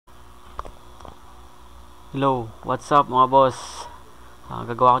Hello, what's up mga boss?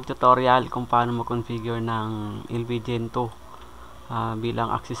 Gagawa akong tutorial kung paano mag-configure ng LBE Gen2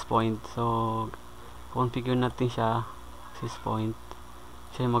 bilang access point. So, configure natin siya, access point.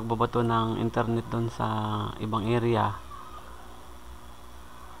 Siya yung magbabato ng internet doon sa ibang area.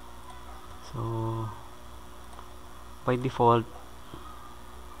 So, by default,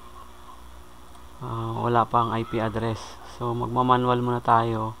 wala pang IP address. So, magmamanual muna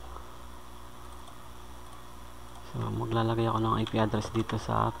tayo. So, maglalagay ako ng IP address dito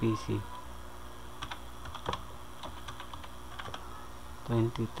sa PC.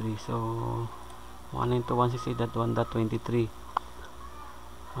 23. So,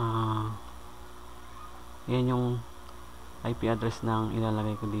 192.168.1.23. Yan yung IP address ng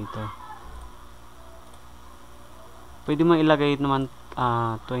ilalagay ko dito. Pwede mo ilagay naman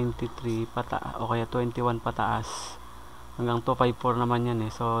 23 o kaya 21 pataas. Hanggang 254 naman yan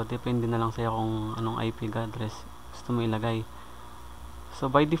eh. So, depende na lang sa'yo kung anong IP address gusto mo ilagay.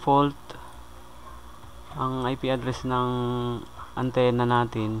 So, by default, ang IP address ng antenna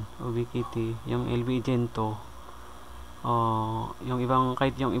natin, ubiquiti, yung LBE Gen2, yung ibang,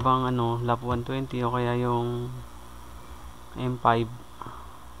 kahit yung ibang LAP 120 o kaya yung M5,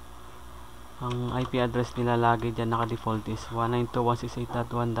 ang IP address nila lagi dyan naka-default is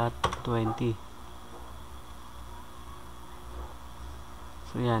 192.168.1.20.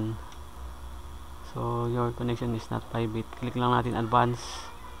 So, yan. So, your connection is not private. Click lang natin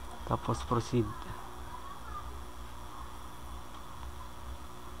advance. Tapos, proceed.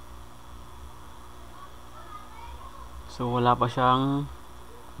 So, wala pa siyang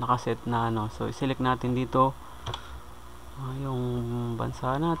nakaset na So, select natin dito yung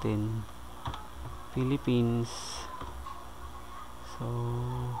bansa natin. Philippines. So,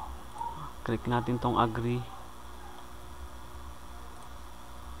 click natin tong agree.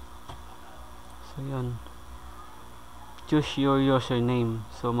 So, yun. Choose your username.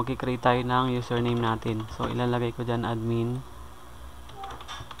 So, magkikreate tayo ng username natin. So, ilalagay ko dyan admin.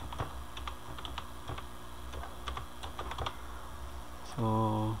 So,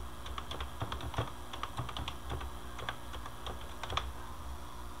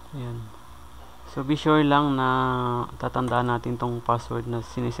 ayan. So, be sure lang na tatandaan natin tong password na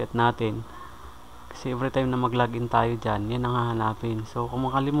siniset natin. Kasi every time na mag-login tayo dyan, yan ang hahanapin. So, kung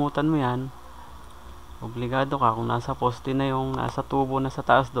makalimutan mo yan, obligado ka, kung nasa poste na yung nasa tubo na sa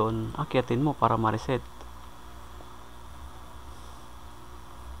taas doon, akyatin mo para ma-reset.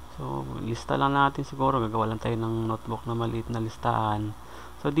 So, lista lang natin siguro. Gagawa lang tayo ng notebook na maliit na listahan.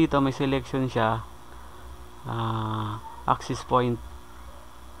 So, dito may selection siya. Access point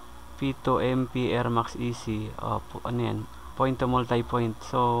P2MP Air Max EC. Ano yan? Point to multi-point.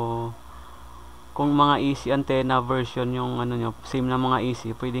 So, kung mga EC antenna version yung nyo, same na mga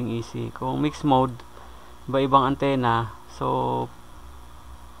EC, pwedeng EC. Kung mixed mode, iba-ibang antenna. So,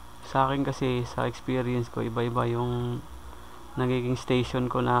 sa akin kasi, sa experience ko, iba-iba yung nagiging station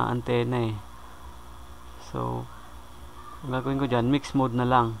ko na antenna eh. So, ang gagawin ko dyan, mixed mode na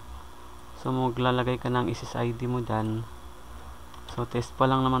lang. So, maglalagay ka ng SSID mo dyan. So, test pa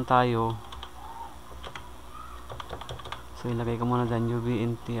lang naman tayo. So, ilagay ko muna dyan,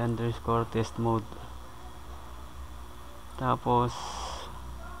 Ubnt _test mode. Tapos,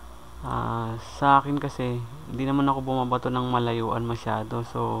 sa akin kasi, hindi naman ako bumabato ng malayuan masyado.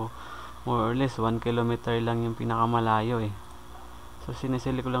 So, more or less, 1 kilometer lang yung pinakamalayo eh. So,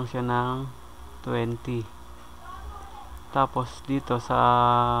 sineselect ko lang siya ng 20. Tapos, dito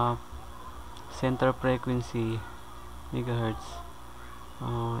sa center frequency, megahertz.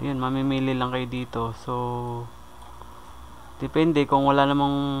 Yun, mamimili lang kayo dito. So, depende kung wala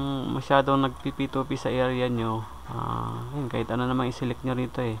namang masyadong nagpipi-2P sa area nyo. Yun, kahit ano namang i-select nyo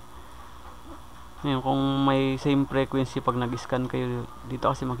rito eh. Ngayon, kung may same frequency pag nag-scan kayo dito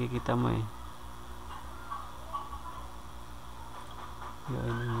kasi makikita mo eh.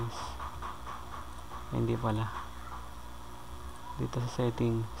 Yun, hindi pala. Dito sa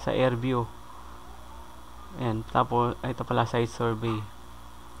setting, sa air view. Ayan, tapos ito pala site survey.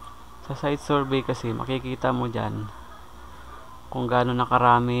 Sa site survey kasi makikita mo dyan kung gaano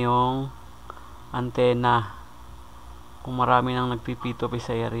nakarami yung antenna. Kung marami nang nagpipito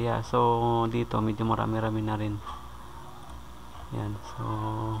sa area. So, dito medyo marami-rami na rin. Yan. So,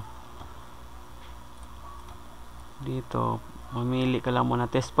 dito, mamili ka lang muna.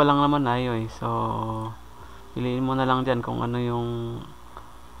 Test pa lang naman ayo eh. So, piliin mo na lang dyan kung ano yung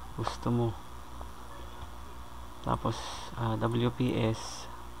gusto mo. Tapos, WPS,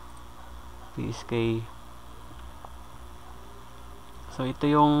 PSK. So, ito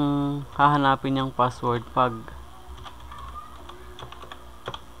yung hahanapin niyang password pag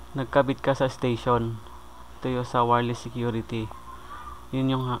nagkabit ka sa station. Ito yung sa wireless security. Yun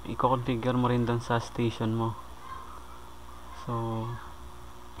yung i-configure mo rin doon sa station mo. So,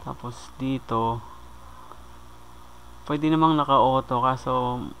 tapos dito, pwede namang naka-auto,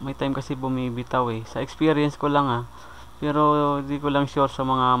 kaso may time kasi bumibitaw eh. Sa experience ko lang pero di ko lang sure sa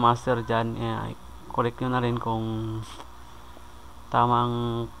mga master dyan. Correct nyo na rin kung tama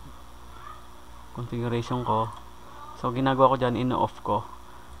ang configuration ko. So, ginagawa ko dyan, in-off ko.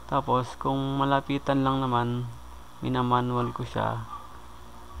 Tapos, kung malapitan lang naman, minamanual ko siya.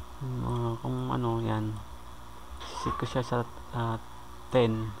 Kung ano, yan. Set ko siya sa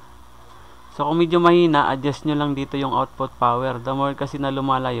 10. So, kung medyo mahina, adjust nyo lang dito yung output power. The more kasi na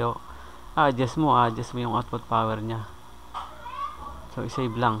lumalayo, adjust mo yung output power nya. So,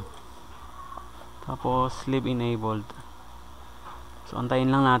 i-save lang. Tapos, leave enabled. So,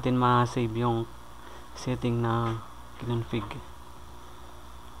 antayin lang natin ma-save yung setting na kinonfig.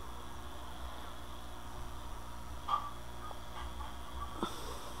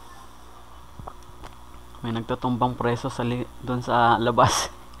 May nagtutumbang preso doon sa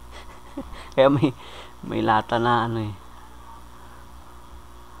labas. Kaya may lata na may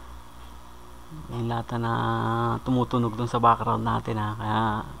lata na tumutunog doon sa background natin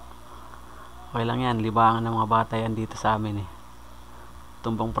kaya okay lang yan, libangan ng mga bata yan dito sa amin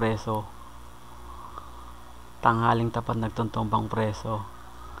tumbang preso, tanghaling tapat nagtutumbang preso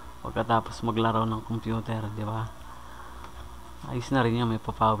pagkatapos maglaro ng computer, di ba? Ayos na rin yan, may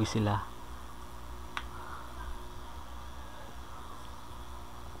papawi sila.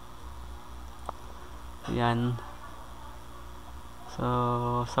 Yan. So,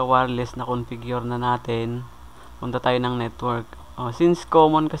 sa wireless na configure na natin, punta tayo ng network. Since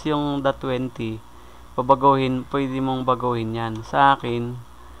common kasi yung .20, pwede mong baguhin yan. Sa akin,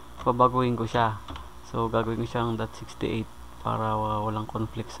 pabaguhin ko siya. So, gagawin ko siyang .68 para walang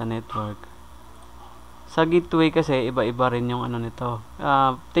conflict sa network. Sa gateway kasi, iba-iba rin yung nito.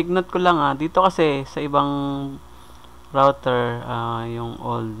 Take note ko lang dito kasi sa ibang router, yung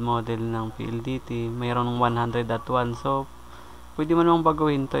old model ng PLDT, mayroon ng 100.1. So, pwede mo namang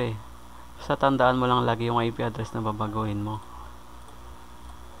baguhin to sa tandaan mo lang lagi yung IP address na babaguhin mo.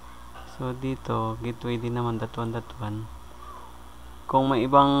 So, dito, gateway din naman .1.1. Kung may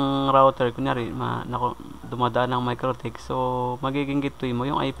ibang router, kunyari, dumadaan ng MikroTik, so, magiging gateway mo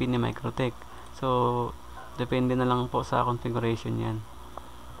yung IP ni MikroTik. So, depende na lang po sa configuration yan.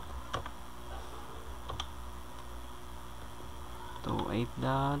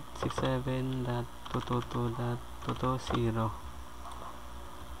 28.67.222.220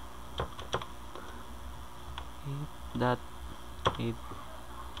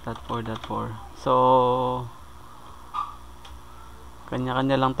 8.8.4.4. So,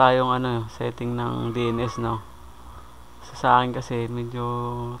 kanya-kanya lang tayong setting ng DNS, no? So, sa akin kasi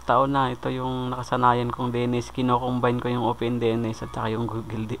medyo taon na ito yung nakasanayan kong DNS, kino-combine ko yung Open DNS at saka yung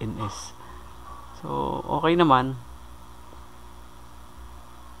Google DNS. So, okay naman.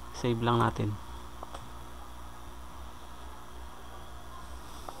 Save lang natin.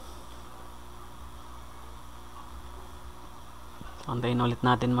 So, antayin ulit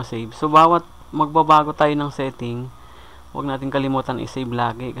natin ma-save. So, bawat magbabago tayo ng setting, huwag natin kalimutan i-save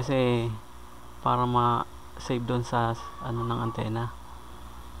lagi kasi para ma-save doon sa ng antenna.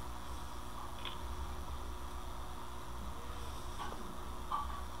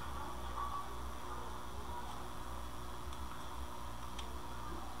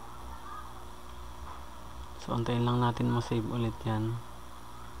 So, antayin lang natin ma-save ulit yan.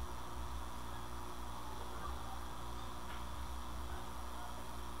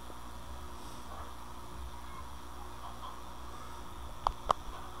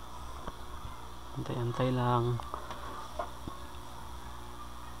 Antay lang.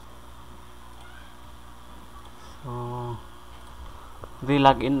 So,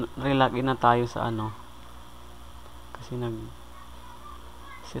 re-login na tayo sa kasi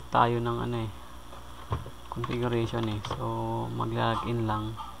nag-set tayo ng configuration so mag-login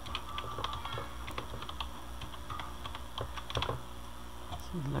lang.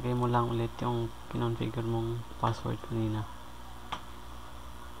 So, lagay mo lang ulit yung kinonfigure mong password kanina.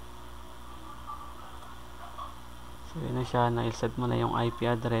 So, yun na siya. Na-set mo na yung IP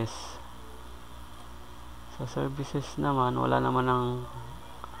address. Sa services naman, wala naman ang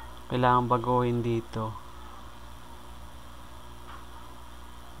kailangan baguhin dito.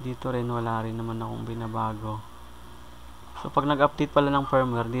 Dito rin, wala rin naman akong binabago. So, pag nag-update pala ng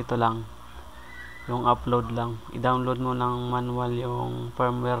firmware, dito lang. Yung upload lang. I-download mo ng manual yung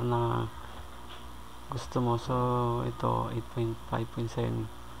firmware na gusto mo. So, ito,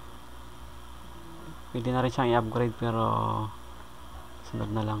 8.5.7. Pwede na rin siyang i-upgrade pero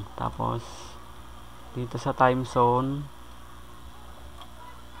sunod na lang. Tapos Dito sa time zone,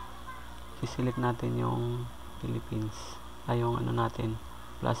 siselect natin yung Philippines. Ay, yung ano natin,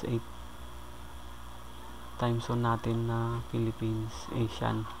 +8. Time zone natin na Philippines,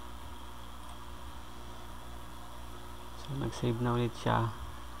 Asian. So, nag-save na ulit siya.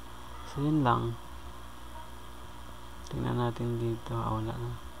 So, yun lang. Tingnan natin dito. Wala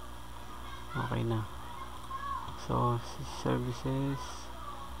na. Okay na. So, services,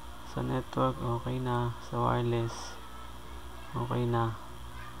 sa network, okay na. Sa wireless, okay na.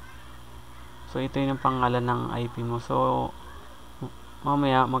 So, ito yung pangalan ng IP mo. So,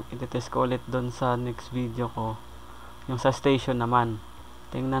 mamaya, mag-test ko ulit doon sa next video ko. Yung sa station naman.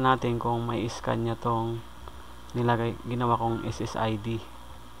 Tingnan natin kung may scan niya tong ginawa kong SSID.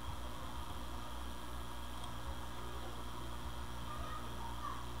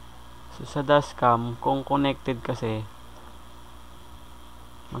 So, sa dashcam, kung connected kasi,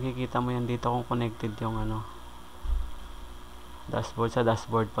 makikita mo yan dito kung connected yung ano, dashboard. Sa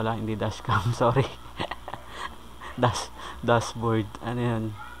dashboard pala, hindi dashcam, sorry. Dashboard, ano yan,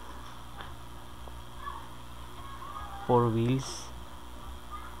 4 wheels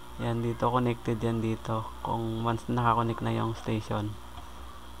yan dito, connected yan dito kung once nakakonect na yung station.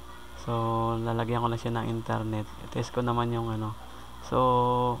 So, lalagyan ko na siya ng internet. I-test ko naman yung ano.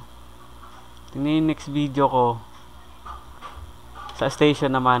 So, tingnan yung next video ko sa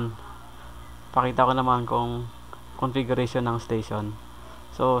station naman. Pakita ko naman kung configuration ng station.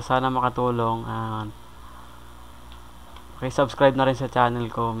 So, sana makatulong. Subscribe na rin sa channel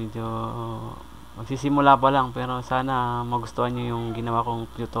ko. Medyo magsisimula pa lang, pero sana magustuhan nyo yung ginawa kong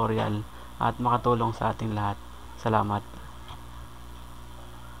tutorial at makatulong sa ating lahat. Salamat.